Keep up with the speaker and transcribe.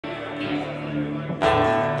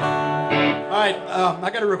All right, I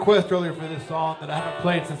got a request earlier for this song that I haven't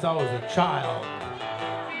played since I was a child.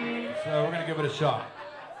 So we're going to give it a shot.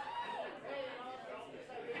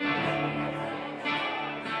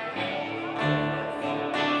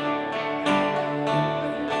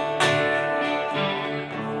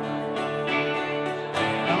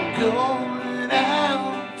 I'm going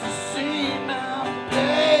out to see my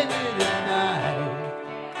baby tonight.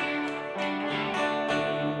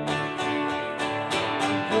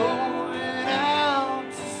 I'm going out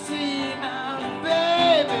to see my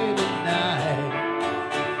baby tonight.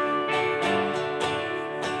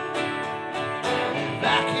 If I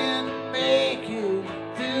can make it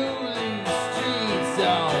through these streets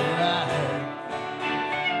alright.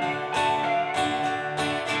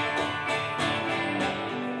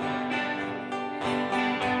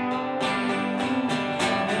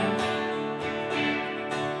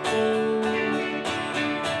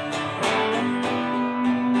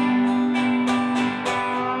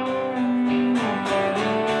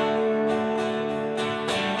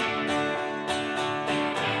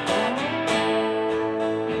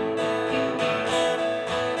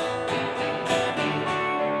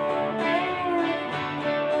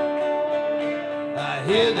 I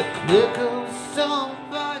hear the click of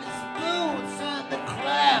somebody's boots and the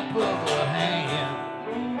clap of a hand.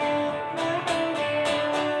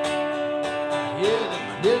 I hear the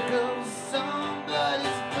click of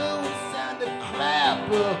somebody's boots and the clap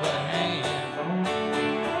of a hand.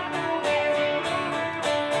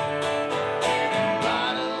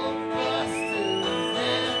 Bottle busters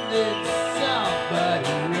ended,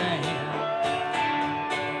 somebody ran.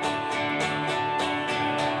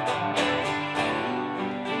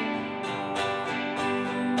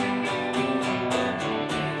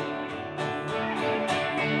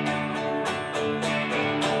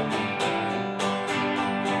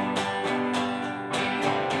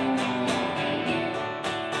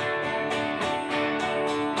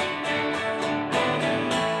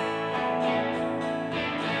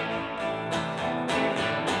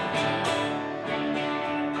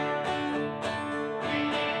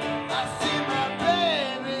 I see my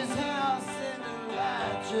baby's house in the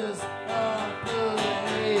light just up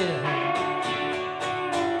ahead.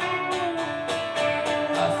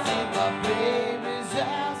 I see my baby's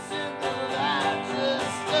house in the light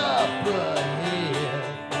just up ahead.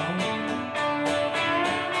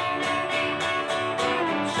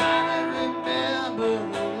 Trying to remember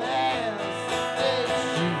the last that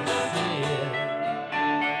you said.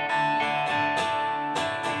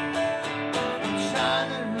 Trying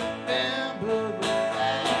to remember the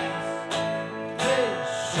last that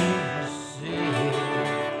she said.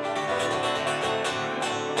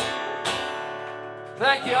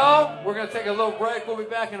 Thank you all. We're going to take a little break. We'll be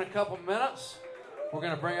back in a couple minutes. We're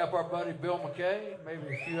going to bring up our buddy Bill McKay, maybe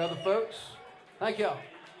a few other folks. Thank you all.